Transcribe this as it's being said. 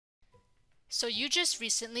So you just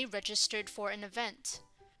recently registered for an event.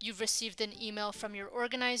 You've received an email from your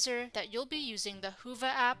organizer that you'll be using the Whova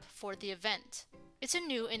app for the event. It's a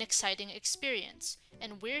new and exciting experience,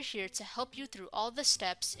 and we're here to help you through all the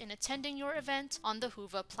steps in attending your event on the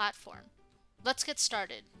Whova platform. Let's get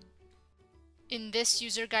started. In this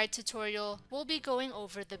user guide tutorial, we'll be going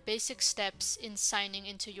over the basic steps in signing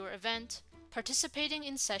into your event, participating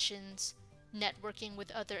in sessions, networking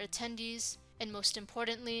with other attendees, and most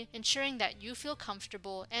importantly, ensuring that you feel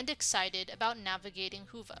comfortable and excited about navigating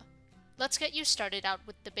Whova. Let's get you started out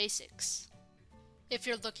with the basics. If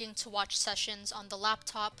you're looking to watch sessions on the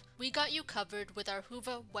laptop, we got you covered with our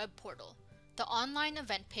Whova web portal, the online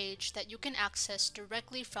event page that you can access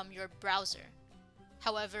directly from your browser.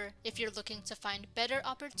 However, if you're looking to find better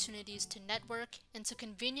opportunities to network and to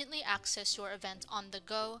conveniently access your event on the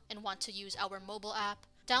go and want to use our mobile app,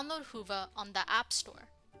 download Whova on the App Store.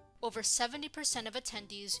 Over 70% of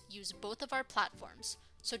attendees use both of our platforms,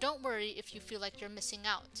 so don't worry if you feel like you're missing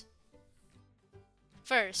out.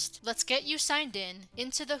 First, let's get you signed in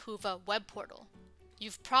into the Whova web portal.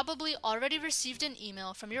 You've probably already received an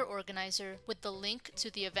email from your organizer with the link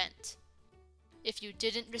to the event. If you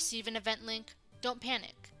didn't receive an event link, don't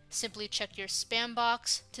panic. Simply check your spam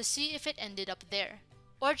box to see if it ended up there,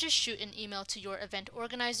 or just shoot an email to your event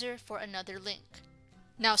organizer for another link.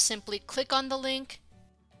 Now simply click on the link,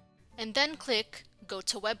 and then click Go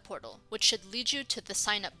to Web Portal, which should lead you to the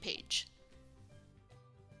sign up page.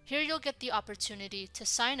 Here you'll get the opportunity to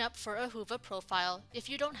sign up for a Whova profile if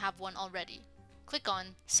you don't have one already. Click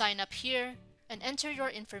on Sign Up here and enter your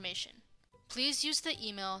information. Please use the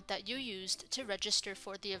email that you used to register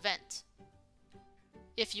for the event.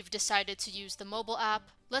 If you've decided to use the mobile app,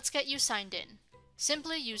 let's get you signed in.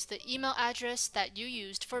 Simply use the email address that you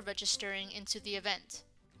used for registering into the event.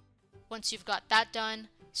 Once you've got that done,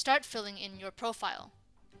 start filling in your profile.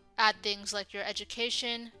 Add things like your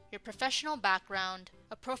education, your professional background,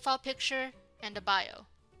 a profile picture, and a bio.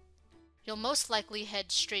 You'll most likely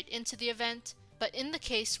head straight into the event, but in the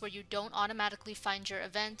case where you don't automatically find your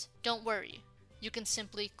event, don't worry. You can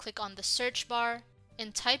simply click on the search bar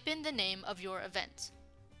and type in the name of your event.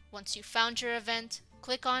 Once you've found your event,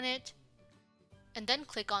 click on it, and then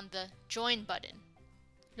click on the Join button.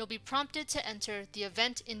 You'll be prompted to enter the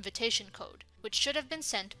event invitation code, which should have been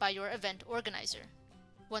sent by your event organizer.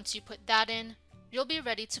 Once you put that in, you'll be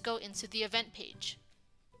ready to go into the event page.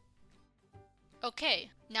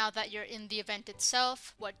 Okay, now that you're in the event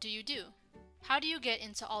itself, what do you do? How do you get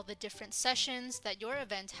into all the different sessions that your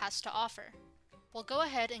event has to offer? Well, go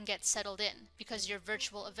ahead and get settled in, because your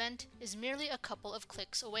virtual event is merely a couple of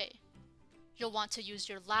clicks away. You'll want to use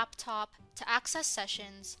your laptop to access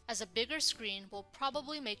sessions, as a bigger screen will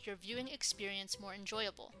probably make your viewing experience more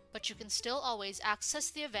enjoyable, but you can still always access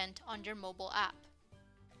the event on your mobile app.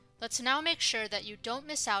 Let's now make sure that you don't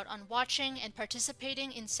miss out on watching and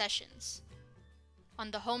participating in sessions.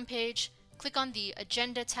 On the home page, click on the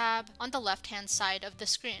Agenda tab on the left-hand side of the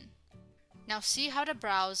screen. Now see how to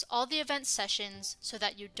browse all the event sessions so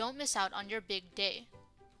that you don't miss out on your big day.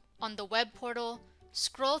 On the web portal,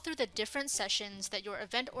 scroll through the different sessions that your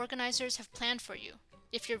event organizers have planned for you.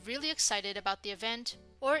 If you're really excited about the event,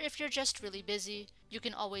 or if you're just really busy, you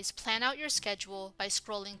can always plan out your schedule by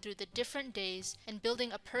scrolling through the different days and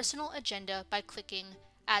building a personal agenda by clicking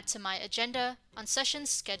Add to My Agenda on sessions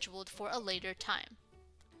scheduled for a later time.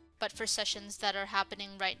 But for sessions that are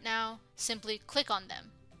happening right now, simply click on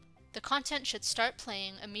them. The content should start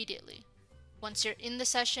playing immediately. Once you're in the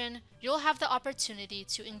session, you'll have the opportunity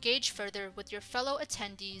to engage further with your fellow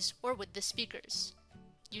attendees or with the speakers.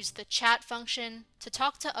 Use the chat function to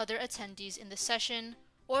talk to other attendees in the session,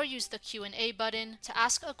 or use the Q&A button to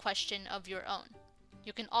ask a question of your own.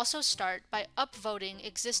 You can also start by upvoting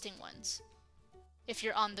existing ones. If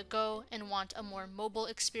you're on the go and want a more mobile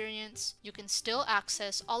experience, you can still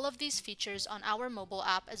access all of these features on our mobile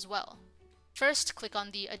app as well. First, click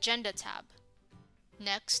on the Agenda tab.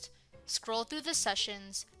 Next, scroll through the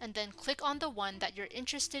sessions and then click on the one that you're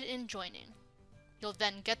interested in joining. You'll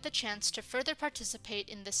then get the chance to further participate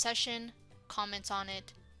in the session, comment on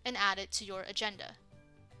it, and add it to your agenda.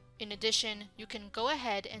 In addition, you can go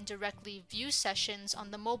ahead and directly view sessions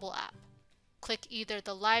on the mobile app. Click either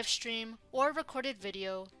the live stream or recorded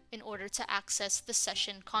video in order to access the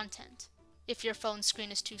session content. If your phone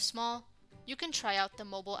screen is too small, you can try out the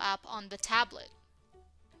mobile app on the tablet.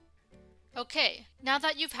 Okay, now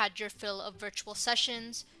that you've had your fill of virtual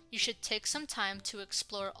sessions, you should take some time to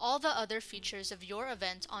explore all the other features of your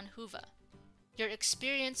event on Whova. Your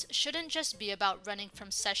experience shouldn't just be about running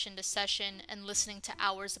from session to session and listening to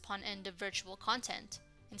hours upon end of virtual content.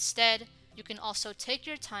 Instead, you can also take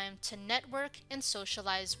your time to network and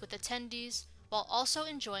socialize with attendees while also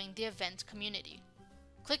enjoying the event community.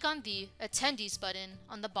 Click on the Attendees button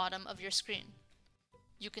on the bottom of your screen.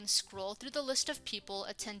 You can scroll through the list of people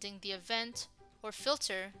attending the event or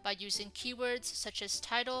filter by using keywords such as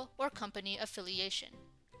title or company affiliation.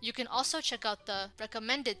 You can also check out the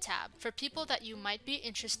Recommended tab for people that you might be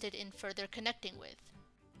interested in further connecting with.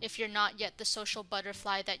 If you're not yet the social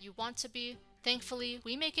butterfly that you want to be, thankfully,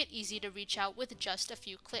 we make it easy to reach out with just a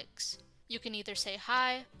few clicks. You can either say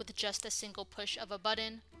hi with just a single push of a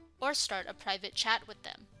button, or start a private chat with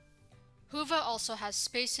them. Whova also has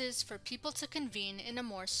spaces for people to convene in a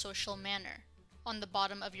more social manner. On the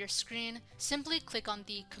bottom of your screen, simply click on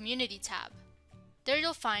the Community tab. There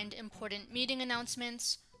you'll find important meeting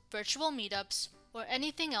announcements, virtual meetups, or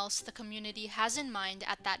anything else the community has in mind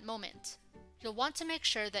at that moment. You'll want to make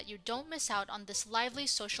sure that you don't miss out on this lively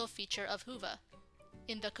social feature of Whova.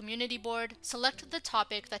 In the community board, select the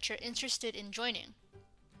topic that you're interested in joining.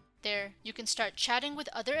 There, you can start chatting with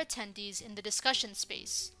other attendees in the discussion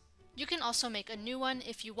space. You can also make a new one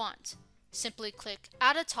if you want. Simply click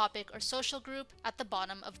Add a Topic or Social Group at the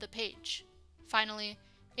bottom of the page. Finally,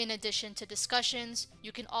 in addition to discussions,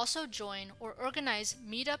 you can also join or organize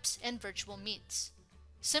meetups and virtual meets.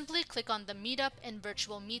 Simply click on the Meetup and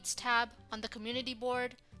Virtual Meets tab on the community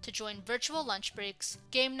board to join virtual lunch breaks,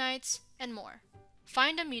 game nights, and more.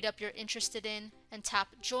 Find a meetup you're interested in and tap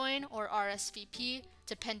Join or RSVP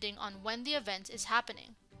depending on when the event is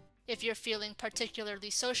happening. If you're feeling particularly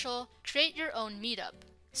social, create your own meetup.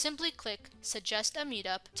 Simply click Suggest a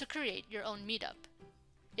Meetup to create your own meetup.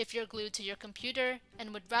 If you're glued to your computer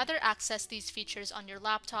and would rather access these features on your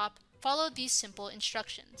laptop, follow these simple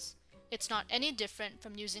instructions. It's not any different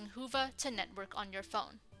from using Whova to network on your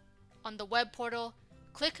phone. On the web portal,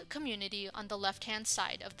 click Community on the left-hand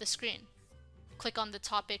side of the screen. Click on the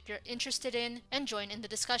topic you're interested in and join in the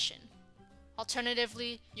discussion.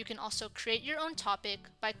 Alternatively, you can also create your own topic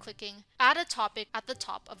by clicking Add a Topic at the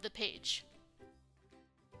top of the page.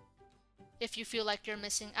 If you feel like you're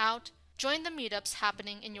missing out, join the meetups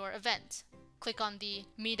happening in your event. Click on the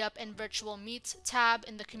Meetup and Virtual Meets tab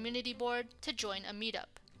in the community board to join a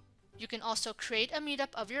meetup. You can also create a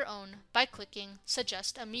meetup of your own by clicking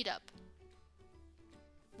Suggest a Meetup.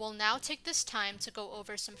 We'll now take this time to go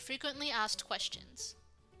over some frequently asked questions.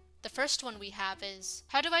 The first one we have is,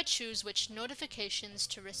 how do I choose which notifications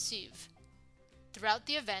to receive? Throughout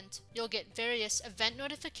the event, you'll get various event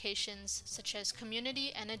notifications such as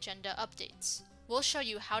community and agenda updates. We'll show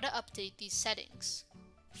you how to update these settings.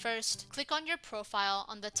 First, click on your profile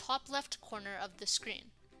on the top left corner of the screen.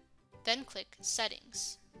 Then click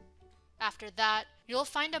Settings. After that, you'll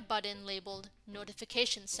find a button labeled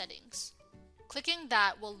Notification Settings. Clicking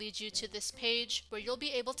that will lead you to this page where you'll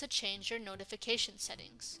be able to change your notification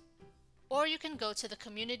settings. Or you can go to the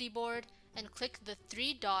community board and click the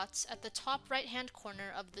three dots at the top right-hand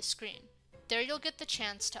corner of the screen. There you'll get the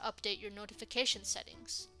chance to update your notification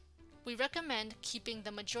settings. We recommend keeping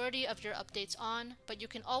the majority of your updates on, but you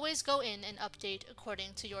can always go in and update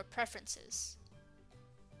according to your preferences.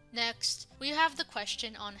 Next, we have the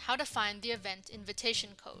question on how to find the event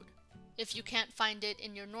invitation code. If you can't find it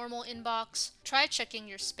in your normal inbox, try checking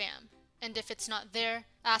your spam. And if it's not there,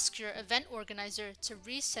 ask your event organizer to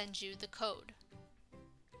resend you the code.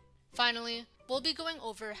 Finally, we'll be going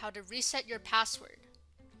over how to reset your password.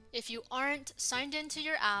 If you aren't signed into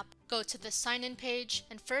your app, go to the sign in page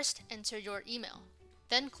and first enter your email.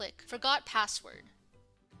 Then click Forgot Password.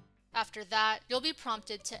 After that, you'll be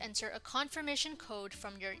prompted to enter a confirmation code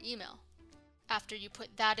from your email. After you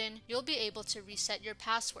put that in, you'll be able to reset your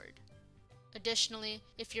password. Additionally,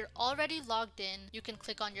 if you're already logged in, you can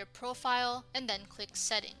click on your profile and then click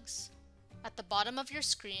Settings. At the bottom of your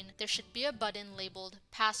screen, there should be a button labeled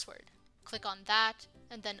Password. Click on that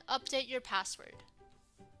and then update your password.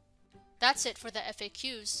 That's it for the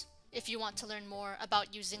FAQs. If you want to learn more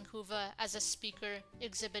about using Whova as a speaker,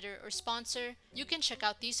 exhibitor, or sponsor, you can check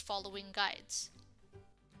out these following guides.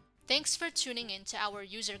 Thanks for tuning in to our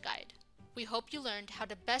user guide. We hope you learned how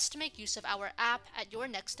to best make use of our app at your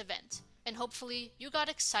next event, and hopefully you got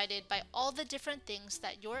excited by all the different things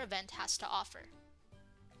that your event has to offer.